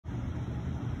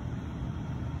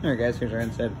Alright guys, here's our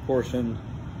inside portion.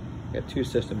 We got two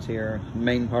systems here.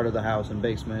 Main part of the house and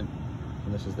basement.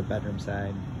 And this is the bedroom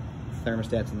side.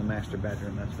 Thermostat's in the master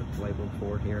bedroom, that's what's labeled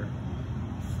for here.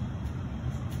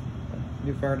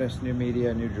 New furnace, new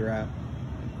media, new drop,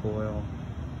 new coil.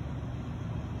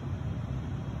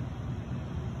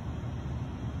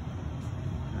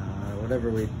 Whatever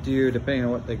we do, depending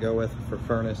on what they go with for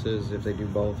furnaces, if they do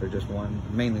both or just one.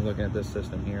 Mainly looking at this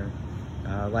system here.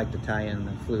 I like to tie in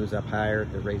the flues up higher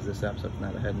to raise this up so it's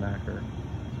not a head knocker.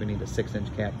 So we need a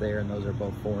 6-inch cap there, and those are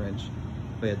both 4-inch.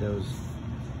 We had those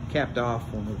capped off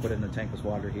when we put in the tankless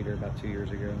water heater about 2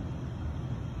 years ago.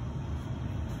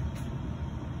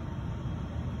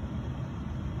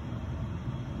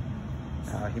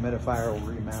 Humidifier will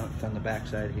remount on the back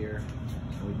side here.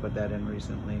 So we put that in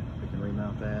recently. We can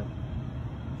remount that.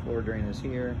 Floor drain is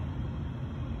here.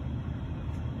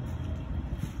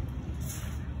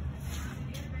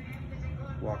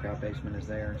 Walkout basement is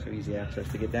there, so easy access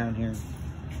to get down here.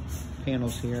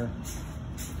 Panels here.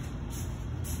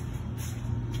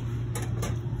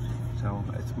 So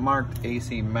it's marked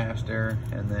AC master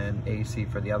and then AC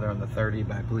for the other on the 30,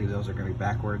 but I believe those are going to be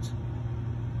backwards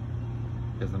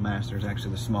because the master is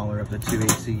actually the smaller of the two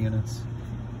AC units.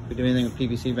 If we do anything with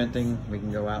PVC venting, we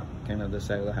can go out kind of this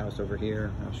side of the house over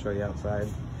here. I'll show you outside.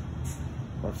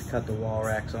 We'll have to cut the wall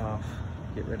racks off,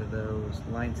 get rid of those.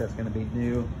 The line set's going to be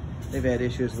new. They've had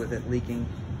issues with it leaking.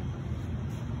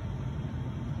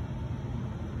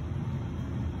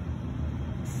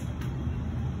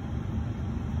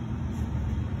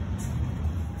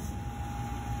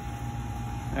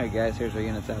 Alright guys, here's our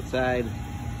units outside.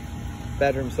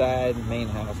 Bedroom side, main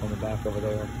house on the back over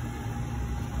there.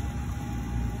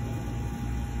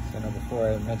 So now before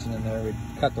I mentioned in there, we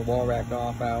cut the wall rack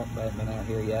off out, but I haven't been out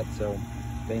here yet, so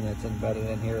being that's embedded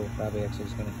in here, we're probably actually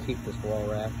just going to keep this wall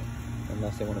rack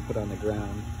unless they want to put it on the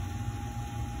ground.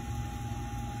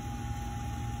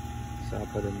 So I'll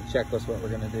put in the checklist what we're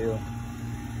going to do.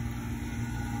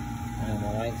 And the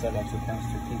line set actually comes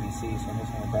through PVC, so I'm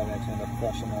just going to probably actually end up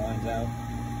flushing the lines out.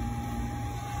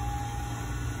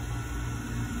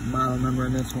 Model number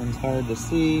in this one's hard to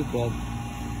see, but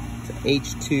it's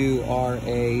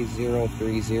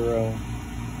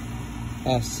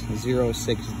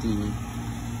H2RA030S06D.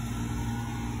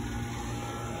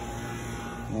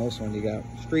 Now this one you got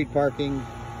street parking,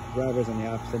 drivers on the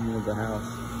opposite end of the house.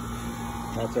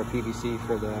 That's our PVC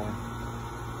for the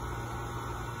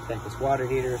tankless water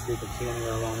heater, so you can see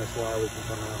anywhere along this wall we can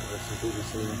come out with some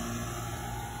PVC.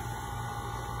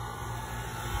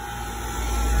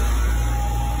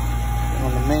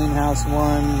 On the main house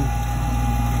one,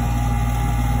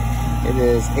 it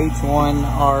is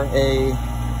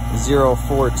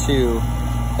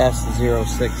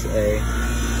H1RA042S06A.